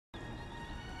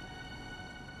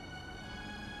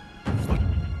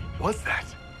was that?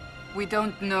 We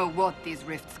don't know what these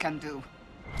rifts can do.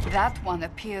 That one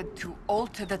appeared to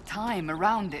alter the time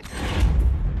around it.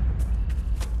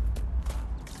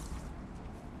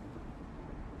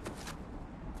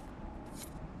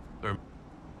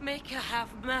 Make her have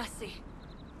mercy.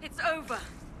 It's over.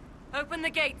 Open the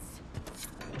gates.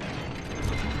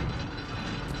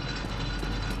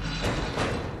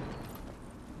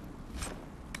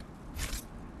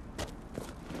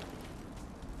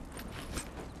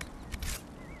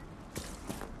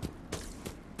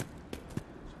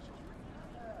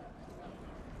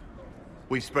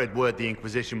 We spread word the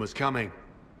Inquisition was coming.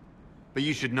 But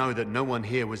you should know that no one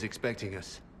here was expecting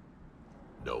us.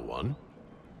 No one?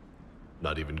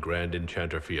 Not even Grand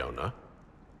Enchanter Fiona?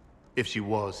 If she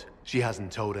was, she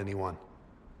hasn't told anyone.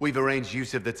 We've arranged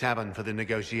use of the tavern for the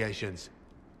negotiations.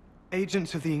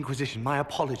 Agents of the Inquisition, my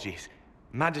apologies.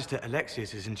 Magister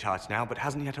Alexius is in charge now, but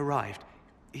hasn't yet arrived.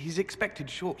 He's expected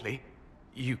shortly.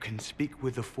 You can speak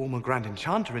with the former Grand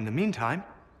Enchanter in the meantime.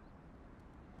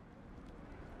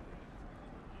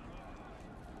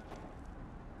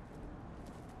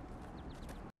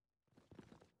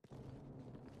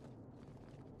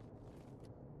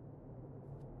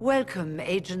 Welcome,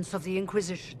 agents of the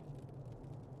Inquisition.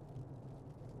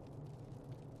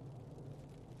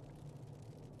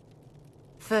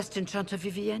 First Enchanter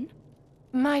Vivienne?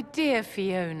 My dear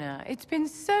Fiona, it's been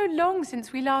so long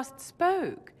since we last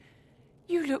spoke.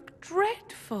 You look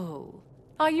dreadful.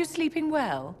 Are you sleeping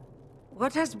well?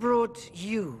 What has brought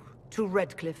you to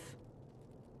Redcliffe?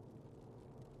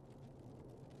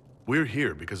 We're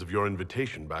here because of your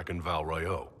invitation back in Val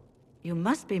Royeaux. You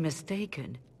must be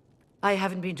mistaken. I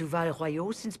haven't been to Val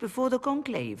Royeaux since before the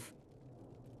Conclave.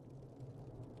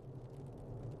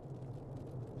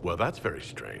 Well, that's very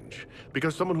strange,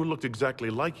 because someone who looked exactly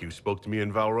like you spoke to me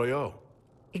in Val Royeaux.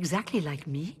 Exactly like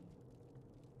me?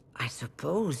 I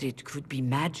suppose it could be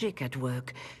magic at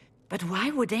work, but why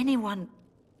would anyone...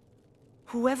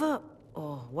 Whoever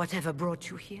or whatever brought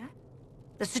you here?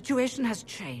 The situation has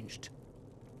changed.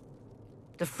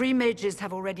 The Free Mages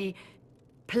have already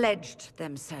pledged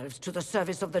themselves to the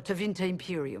service of the Tevinter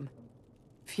Imperium.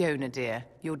 Fiona, dear,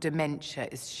 your dementia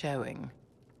is showing.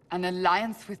 An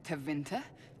alliance with Tevinter?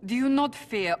 Do you not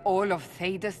fear all of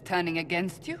Thedas turning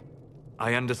against you?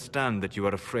 I understand that you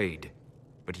are afraid,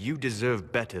 but you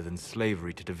deserve better than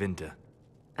slavery to Tevinter.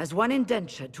 As one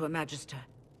indentured to a Magister,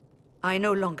 I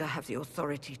no longer have the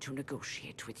authority to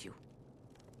negotiate with you.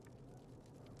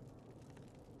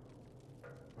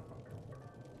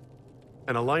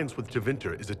 An alliance with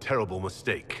Tevinter is a terrible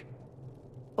mistake.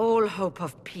 All hope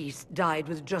of peace died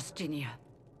with Justinia.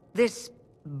 This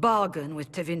bargain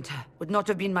with Tevinter would not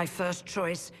have been my first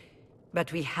choice,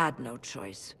 but we had no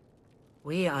choice.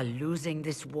 We are losing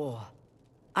this war.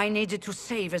 I needed to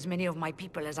save as many of my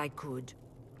people as I could.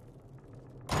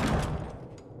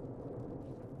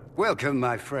 Welcome,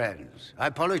 my friends. I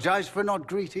apologize for not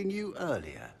greeting you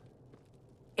earlier.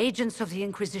 Agents of the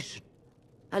Inquisition,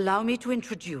 allow me to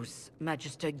introduce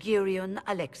Magister Girion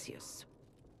Alexius.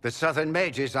 The Southern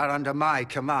Mages are under my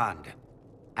command.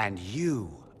 And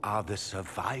you are the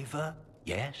survivor,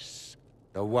 yes?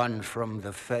 The one from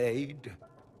the Fade?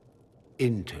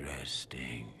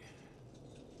 Interesting.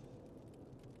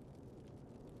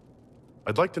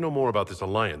 I'd like to know more about this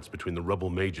alliance between the rebel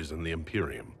mages and the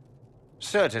Imperium.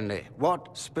 Certainly.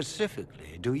 What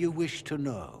specifically do you wish to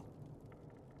know?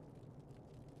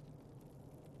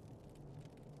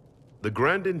 The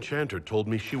Grand Enchanter told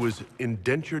me she was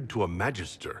indentured to a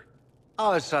Magister.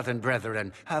 Our Southern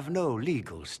brethren have no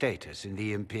legal status in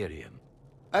the Imperium.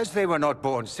 As they were not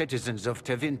born citizens of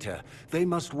Tevinter, they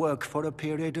must work for a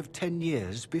period of 10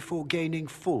 years before gaining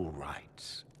full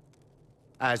rights.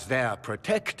 As their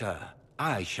protector,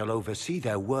 I shall oversee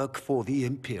their work for the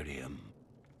Imperium.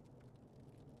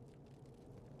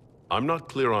 I'm not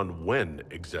clear on when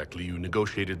exactly you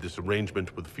negotiated this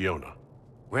arrangement with Fiona.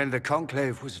 When the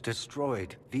Conclave was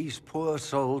destroyed, these poor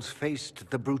souls faced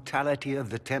the brutality of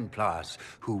the Templars,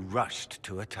 who rushed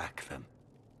to attack them.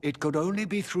 It could only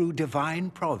be through divine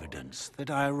providence that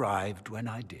I arrived when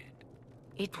I did.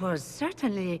 It was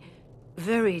certainly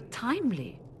very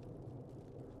timely.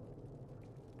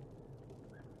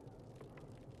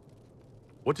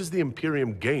 What does the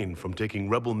Imperium gain from taking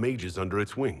rebel mages under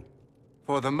its wing?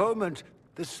 For the moment,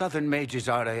 the Southern Mages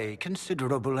are a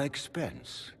considerable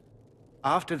expense.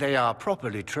 After they are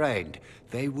properly trained,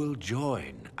 they will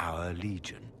join our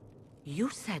Legion.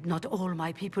 You said not all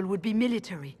my people would be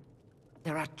military.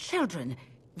 There are children,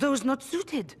 those not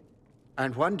suited.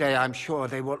 And one day I'm sure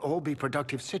they will all be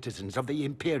productive citizens of the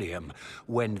Imperium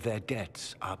when their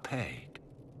debts are paid.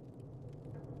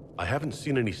 I haven't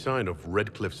seen any sign of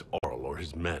Redcliffe's Arl or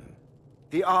his men.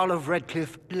 The Jarl of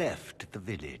Redcliffe left the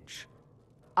village.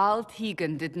 Al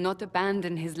Tegan did not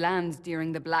abandon his lands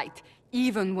during the Blight,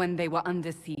 even when they were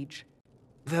under siege.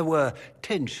 There were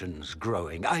tensions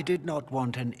growing. I did not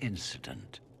want an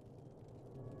incident.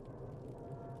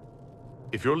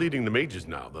 If you're leading the mages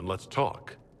now, then let's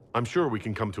talk. I'm sure we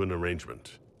can come to an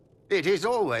arrangement. It is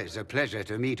always a pleasure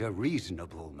to meet a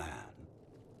reasonable man.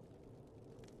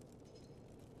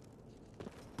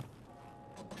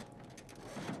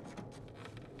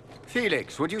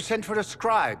 Felix, would you send for a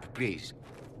scribe, please?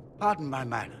 Pardon my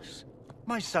manners.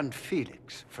 My son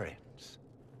Felix, friends.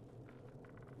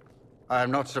 I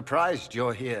am not surprised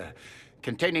you're here.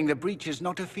 Containing the breach is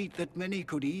not a feat that many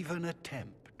could even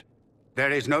attempt.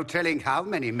 There is no telling how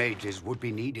many mages would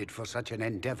be needed for such an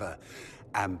endeavor.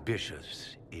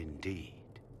 Ambitious,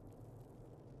 indeed.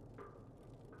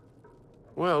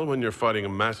 Well, when you're fighting a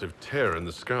massive tear in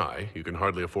the sky, you can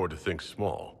hardly afford to think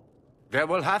small. There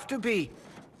will have to be.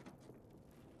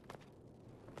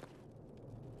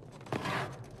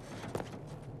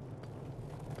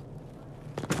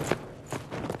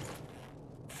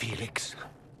 Felix.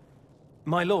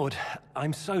 My lord,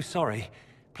 I'm so sorry.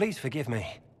 Please forgive me.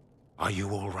 Are you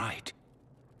all right?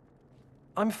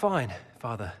 I'm fine,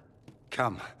 Father.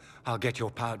 Come, I'll get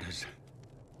your powders.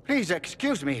 Please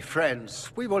excuse me,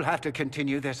 friends. We will have to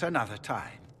continue this another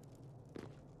time.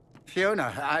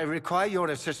 Fiona, I require your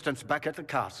assistance back at the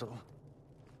castle.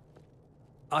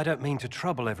 I don't mean to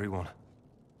trouble everyone.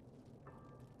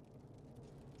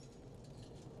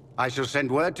 I shall send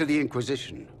word to the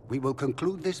Inquisition. We will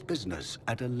conclude this business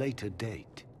at a later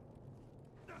date.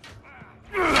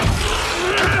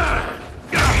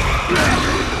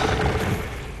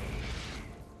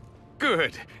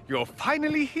 Good. You're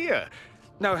finally here.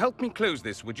 Now help me close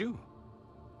this, would you?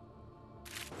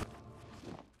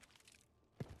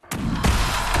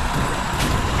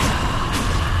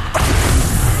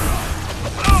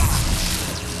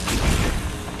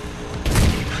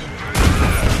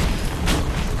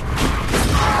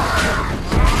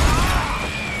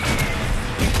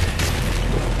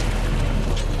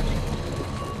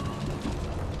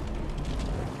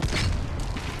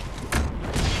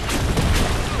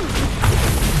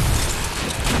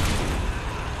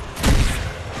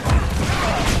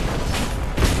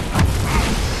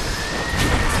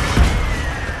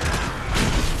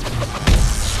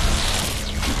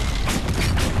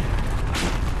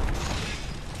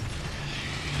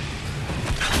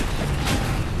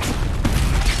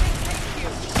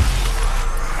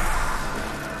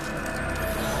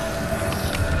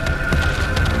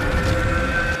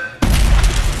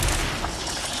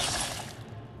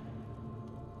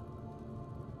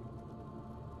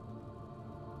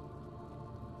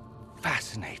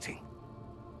 Fascinating.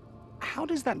 How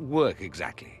does that work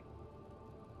exactly?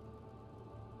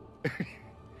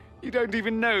 You don't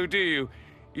even know, do you?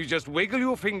 You just wiggle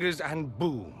your fingers and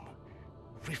boom.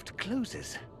 Rift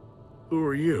closes. Who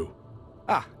are you?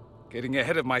 Ah, getting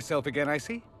ahead of myself again, I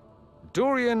see.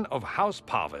 Dorian of House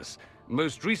Parvus,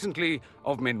 most recently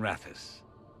of Minrathous.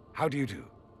 How do you do?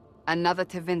 Another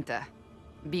Tevinter.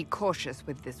 Be cautious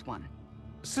with this one.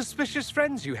 Suspicious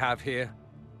friends you have here.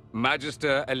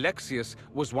 Magister Alexius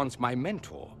was once my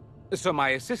mentor, so my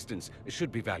assistance should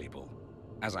be valuable,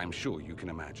 as I'm sure you can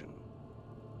imagine.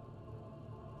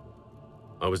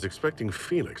 I was expecting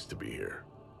Felix to be here.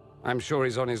 I'm sure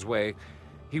he's on his way.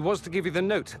 He was to give you the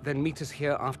note, then meet us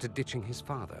here after ditching his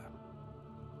father.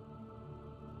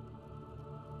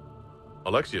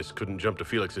 Alexius couldn't jump to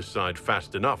Felix's side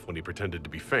fast enough when he pretended to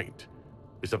be faint.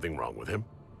 Is something wrong with him?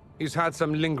 He's had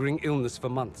some lingering illness for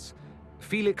months.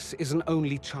 Felix is an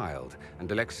only child,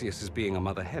 and Alexius is being a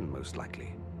mother hen, most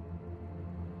likely.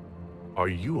 Are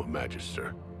you a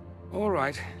Magister? All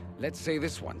right, let's say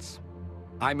this once.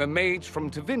 I'm a mage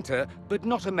from Tevinter, but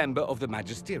not a member of the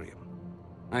Magisterium.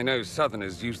 I know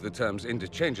Southerners use the terms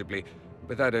interchangeably,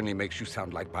 but that only makes you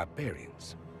sound like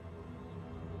barbarians.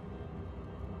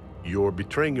 You're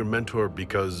betraying your mentor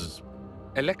because...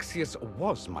 Alexius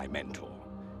was my mentor,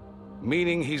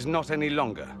 meaning he's not any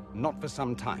longer, not for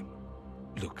some time.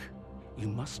 Look, you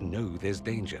must know there's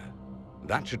danger.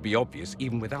 That should be obvious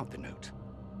even without the note.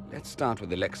 Let's start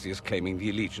with Alexius claiming the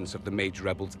allegiance of the mage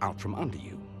rebels out from under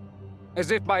you.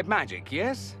 As if by magic,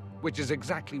 yes? Which is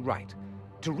exactly right.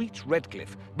 To reach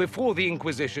Redcliffe, before the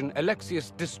Inquisition,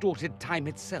 Alexius distorted time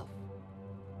itself.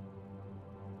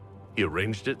 He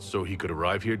arranged it so he could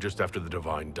arrive here just after the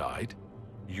Divine died?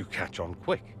 You catch on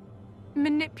quick.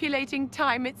 Manipulating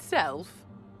time itself?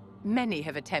 Many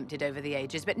have attempted over the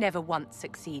ages, but never once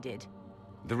succeeded.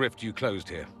 The rift you closed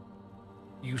here.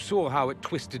 You saw how it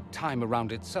twisted time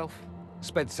around itself?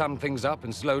 Sped some things up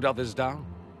and slowed others down?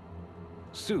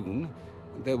 Soon,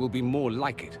 there will be more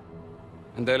like it.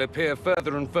 And they'll appear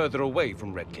further and further away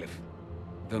from Redcliffe.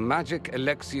 The magic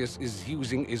Alexius is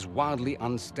using is wildly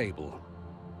unstable,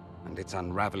 and it's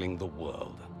unraveling the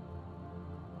world.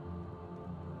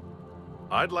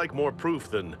 I'd like more proof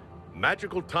than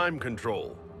magical time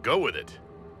control. Go with it.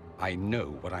 I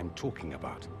know what I'm talking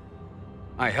about.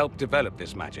 I helped develop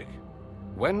this magic.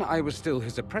 When I was still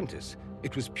his apprentice,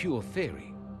 it was pure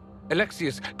theory.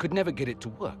 Alexius could never get it to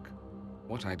work.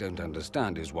 What I don't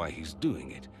understand is why he's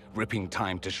doing it, ripping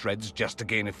time to shreds just to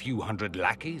gain a few hundred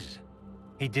lackeys.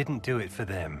 He didn't do it for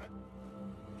them.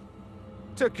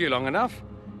 Took you long enough.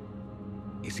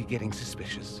 Is he getting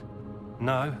suspicious?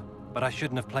 No, but I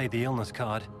shouldn't have played the illness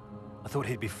card. I thought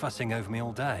he'd be fussing over me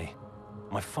all day.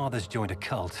 My father's joined a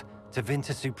cult,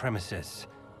 Tevinter Supremacists.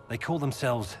 They call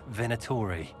themselves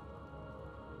Venatori.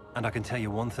 And I can tell you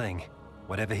one thing.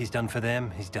 Whatever he's done for them,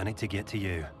 he's done it to get to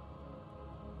you.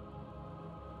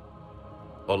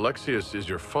 Alexius is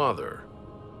your father.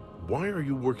 Why are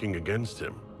you working against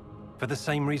him? For the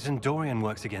same reason Dorian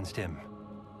works against him.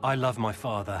 I love my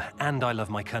father, and I love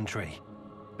my country.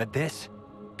 But this?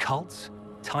 Cults?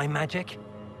 Time magic?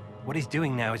 What he's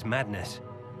doing now is madness.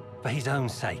 For his own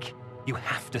sake, you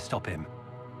have to stop him.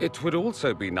 It would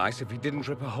also be nice if he didn't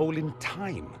rip a hole in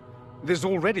time. There's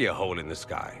already a hole in the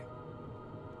sky.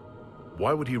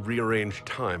 Why would he rearrange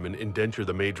time and indenture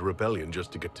the Mage Rebellion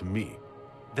just to get to me?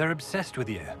 They're obsessed with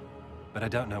you, but I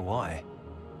don't know why.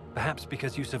 Perhaps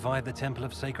because you survived the Temple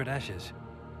of Sacred Ashes.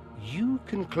 You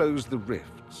can close the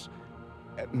rifts.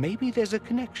 Maybe there's a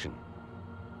connection.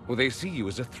 Or they see you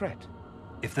as a threat.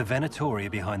 If the Venatori are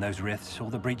behind those rifts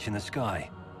or the breach in the sky,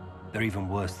 they're even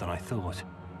worse than I thought.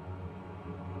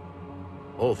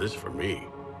 All this for me.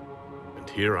 And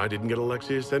here I didn't get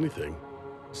Alexius anything.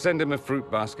 Send him a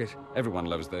fruit basket. Everyone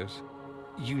loves those.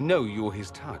 You know you're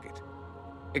his target.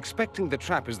 Expecting the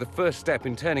trap is the first step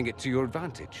in turning it to your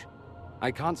advantage.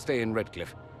 I can't stay in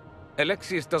Redcliffe.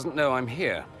 Alexius doesn't know I'm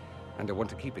here, and I want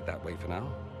to keep it that way for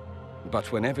now.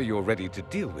 But whenever you're ready to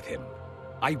deal with him,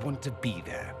 I want to be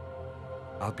there.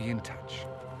 I'll be in touch.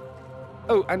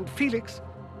 Oh, and Felix,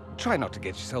 try not to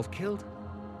get yourself killed.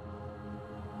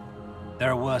 There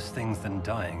are worse things than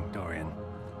dying, Dorian.